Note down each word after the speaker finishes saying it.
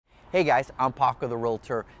Hey guys, I'm Paco the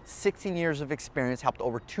Realtor. 16 years of experience, helped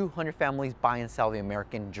over 200 families buy and sell the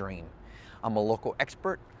American dream. I'm a local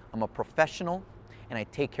expert, I'm a professional, and I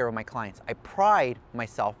take care of my clients. I pride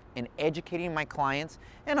myself in educating my clients,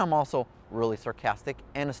 and I'm also really sarcastic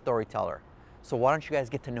and a storyteller. So why don't you guys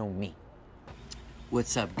get to know me?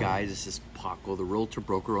 What's up, guys? This is Paco, the Realtor,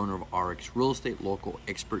 broker, owner of RX Real Estate, local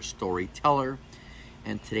expert storyteller,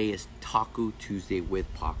 and today is Taco Tuesday with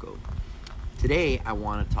Paco. Today, I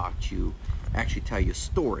want to talk to you, actually tell you a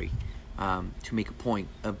story to make a point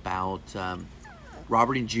about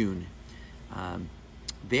Robert and June.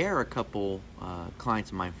 They're a couple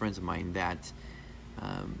clients of mine, friends of mine, that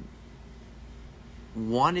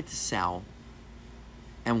wanted to sell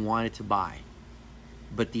and wanted to buy,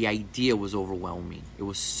 but the idea was overwhelming. It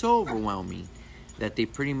was so overwhelming that they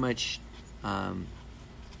pretty much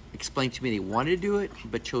explained to me they wanted to do it,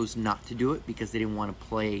 but chose not to do it because they didn't want to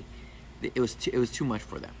play. It was too much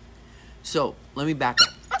for them. So let me back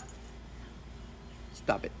up.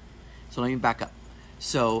 Stop it. So let me back up.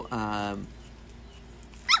 So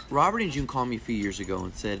Robert and June called me a few years ago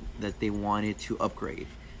and said that they wanted to upgrade.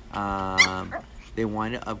 They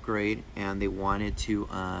wanted to upgrade and they wanted to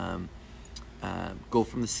go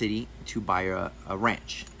from the city to buy a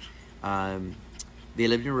ranch. They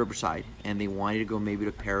lived in Riverside and they wanted to go maybe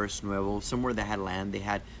to Paris Nuevo, somewhere that had land. They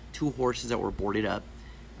had 2 horses that were boarded up.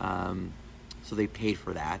 So they paid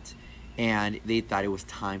for that, and they thought it was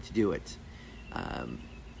time to do it.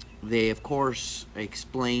 They, of course,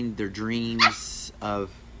 explained their dreams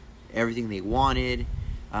of everything they wanted,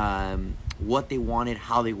 what they wanted,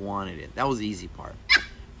 how they wanted it. That was the easy part.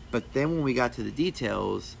 But then when we got to the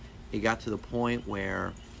details, it got to the point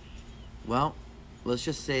where, well, let's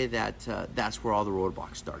just say that that's where all the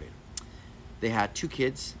roadblocks started. They had 2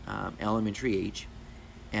 kids, elementary age,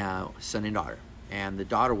 son and daughter. And the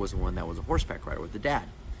daughter was the one that was a horseback rider with the dad.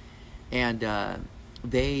 And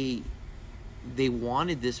they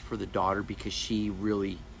wanted this for the daughter because she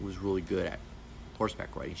was really good at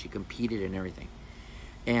horseback riding. She competed and everything.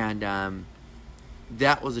 And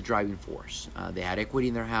that was a driving force. They had equity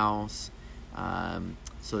in their house,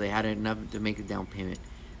 so they had enough to make a down payment.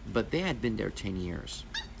 But they had been there 10 years.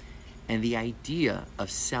 And the idea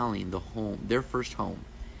of selling the home, their first home,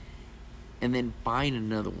 and then buying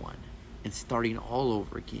another one, and starting all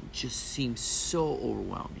over again just seemed so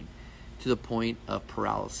overwhelming to the point of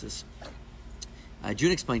paralysis.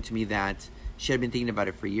 June explained to me that she had been thinking about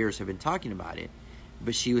it for years, had been talking about it,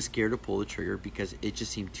 but she was scared to pull the trigger because it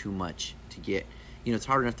just seemed too much to get. You know, it's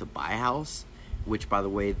hard enough to buy a house, which, by the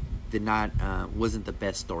way, wasn't the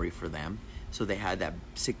best story for them. So they had that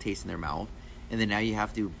sick taste in their mouth, and then now you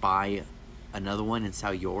have to buy another one and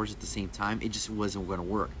sell yours at the same time. It just wasn't going to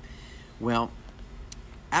work. Well,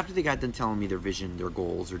 after they got done telling me their vision, their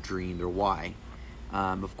goals, their dream, their why,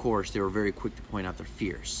 of course, they were very quick to point out their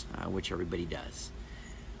fears, which everybody does.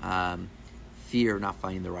 Fear of not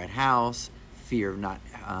finding the right house, fear of not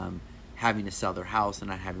having to sell their house and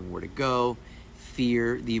not having where to go,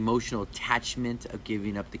 fear, the emotional attachment of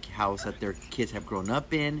giving up the house that their kids have grown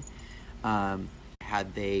up in.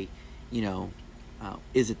 Had they,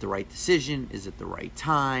 is it the right decision? Is it the right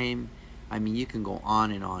time? I mean, you can go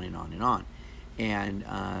on and on and on and on. And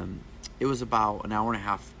it was about an hour and a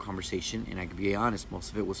half conversation, and I can be honest,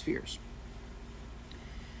 most of it was fears.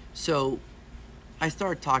 So I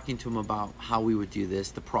started talking to him about how we would do this,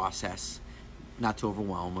 the process, not to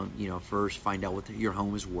overwhelm them. First find out what your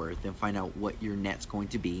home is worth, then find out what your net's going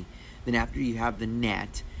to be. Then after you have the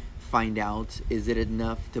net, find out, is it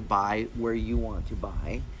enough to buy where you want to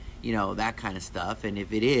buy, that kind of stuff. And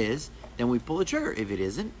if it is, then we pull the trigger. If it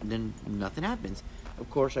isn't, then nothing happens. Of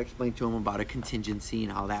course, I explained to him about a contingency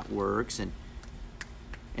and how that works, and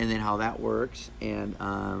then how that works, and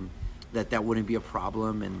that wouldn't be a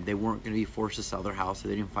problem, and they weren't going to be forced to sell their house if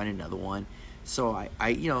they didn't find another one. So I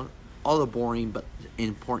all the boring but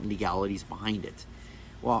important legalities behind it.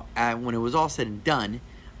 Well, when it was all said and done,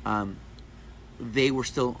 they were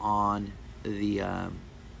still on the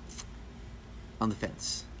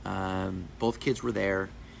fence. Both kids were there,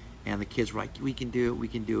 and the kids were like, "We can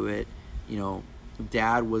do it."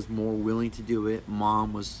 Dad was more willing to do it.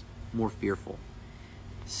 Mom was more fearful.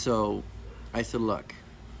 So I said, look,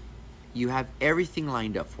 you have everything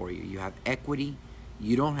lined up for you. You have equity.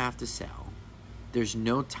 You don't have to sell. There's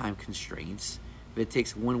no time constraints. If it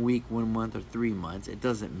takes 1 week, 1 month, or 3 months, it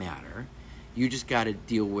doesn't matter. You just got to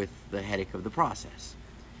deal with the headache of the process.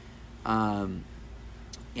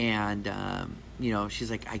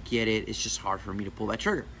 She's like, I get it. It's just hard for me to pull that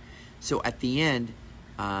trigger. So at the end,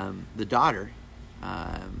 the daughter,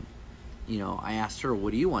 I asked her,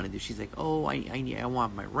 what do you want to do? She's like, oh, I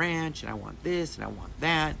want my ranch, and I want this, and I want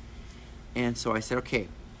that. And so I said, okay,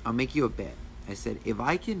 I'll make you a bet. I said, if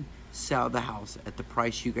I can sell the house at the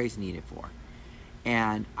price you guys need it for,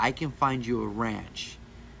 and I can find you a ranch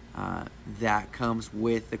that comes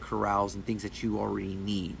with the corrals and things that you already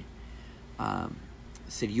need, I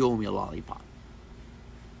said, you owe me a lollipop.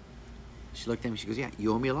 She looked at me, she goes, yeah,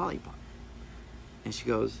 you owe me a lollipop. And she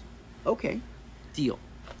goes, okay, deal.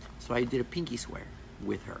 So I did a pinky swear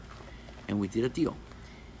with her, and we did a deal.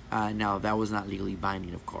 Now, that was not legally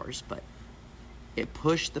binding, of course, but it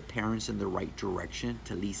pushed the parents in the right direction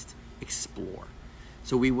to at least explore.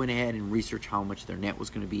 So we went ahead and researched how much their net was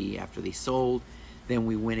going to be after they sold. Then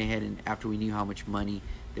we went ahead and after we knew how much money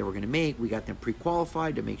they were going to make, we got them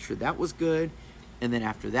pre-qualified to make sure that was good. And then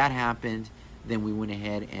after that happened, then we went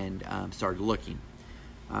ahead and started looking.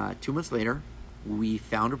 2 months later, we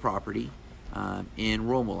found a property in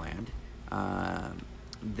Romoland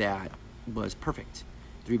that was perfect.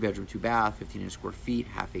 3-bedroom, 2-bath, 1,500 square feet,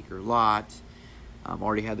 half-acre lot.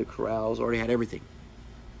 Already had the corrals, already had everything.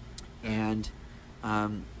 And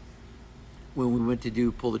when we went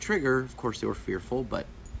to pull the trigger, of course they were fearful, but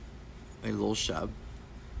a little shove.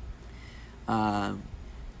 And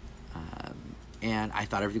I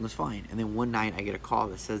thought everything was fine. And then one night I get a call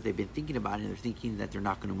that says they've been thinking about it and they're thinking that they're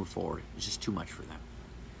not going to move forward. It's just too much for them.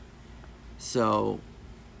 So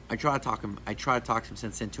I try to talk some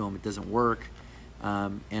sense into them. It doesn't work.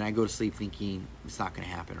 And I go to sleep thinking it's not going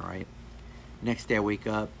to happen, all right? Next day I wake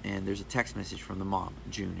up and there's a text message from the mom,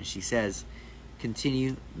 June, and she says,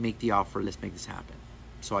 continue, make the offer, let's make this happen.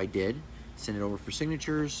 So I did, sent it over for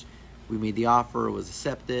signatures. We made the offer, it was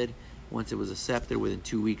accepted. Once it was accepted, within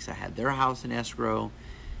 2 weeks I had their house in escrow.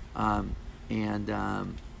 Here's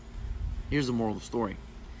the moral of the story.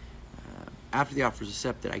 After the offer is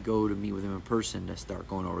accepted, I go to meet with them in person to start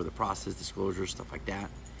going over the process, disclosure, stuff like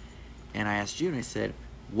that. And I asked June, I said,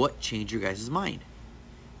 what changed your guys' mind?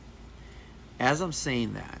 As I'm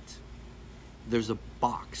saying that, there's a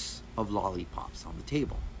box of lollipops on the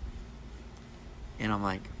table. And I'm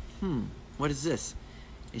like, what is this?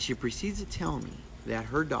 And she proceeds to tell me that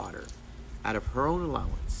her daughter, out of her own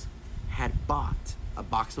allowance, had bought a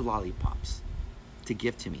box of lollipops to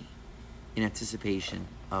give to me in anticipation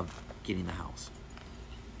of getting the house.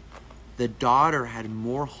 The daughter had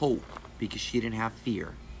more hope because she didn't have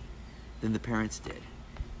fear than the parents did.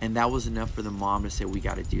 And that was enough for the mom to say, we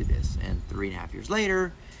got to do this. And 3.5 years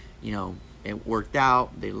later, it worked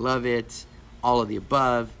out. They love it. All of the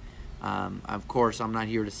above. Of course, I'm not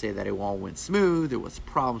here to say that it all went smooth. There was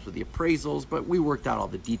problems with the appraisals, but we worked out all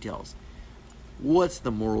the details. What's the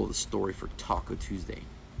moral of the story for Taco Tuesday?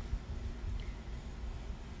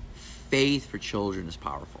 Faith for children is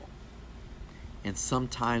powerful. And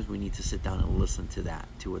sometimes we need to sit down and listen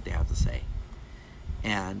to what they have to say.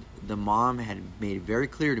 And the mom had made it very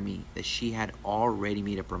clear to me that she had already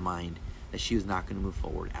made up her mind that she was not going to move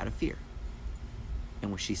forward out of fear. And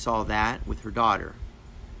when she saw that with her daughter,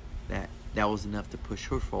 that was enough to push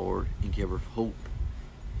her forward and give her hope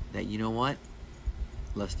that, you know what,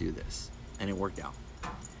 let's do this. And it worked out.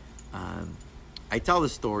 I tell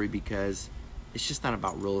this story because it's just not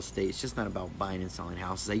about real estate. It's just not about buying and selling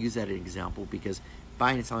houses. I use that as an example because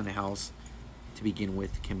buying and selling a house to begin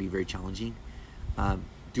with can be very challenging.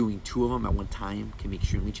 Doing 2 of them at one time can be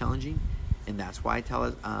extremely challenging, and that's why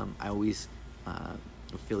I always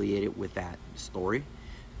affiliate it with that story.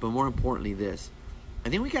 But more importantly, I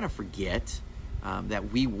think we kind of forget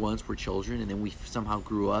that we once were children, and then we somehow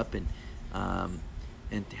grew up and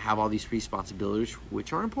have all these responsibilities,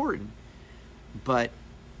 which are important. But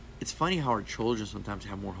it's funny how our children sometimes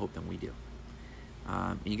have more hope than we do.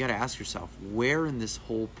 And you got to ask yourself, where in this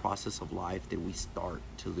whole process of life did we start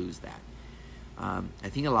to lose that? I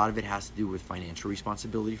think a lot of it has to do with financial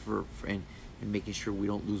responsibility and making sure we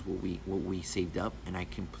don't lose what we saved up, and I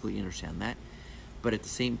completely understand that. But at the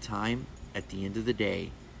same time, at the end of the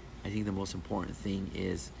day, I think the most important thing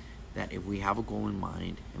is that if we have a goal in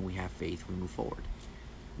mind and we have faith, we move forward,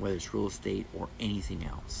 whether it's real estate or anything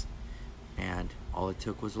else. And all it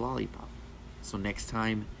took was a lollipop. So next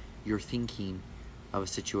time you're thinking of a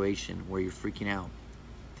situation where you're freaking out,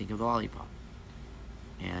 think of the lollipop.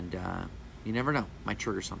 And you never know, might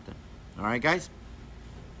trigger something. All right, guys?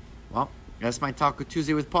 Well, that's my Taco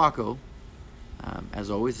Tuesday with Paco. As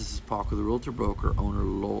always, this is Paco, the Realtor Broker, owner,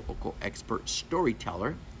 local expert,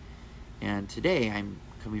 storyteller. And today I'm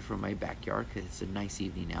coming from my backyard because it's a nice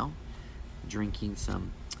evening now, drinking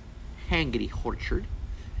some Hangity Orchard,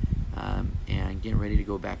 and getting ready to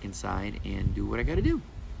go back inside and do what I got to do.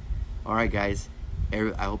 All right, guys.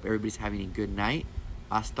 I hope everybody's having a good night.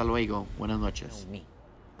 Hasta luego. Buenas noches.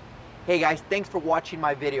 Hey guys, thanks for watching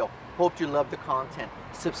my video. Hope you love the content.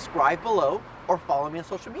 Subscribe below, or follow me on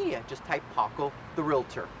social media. Just type Paco the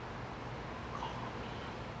Realtor.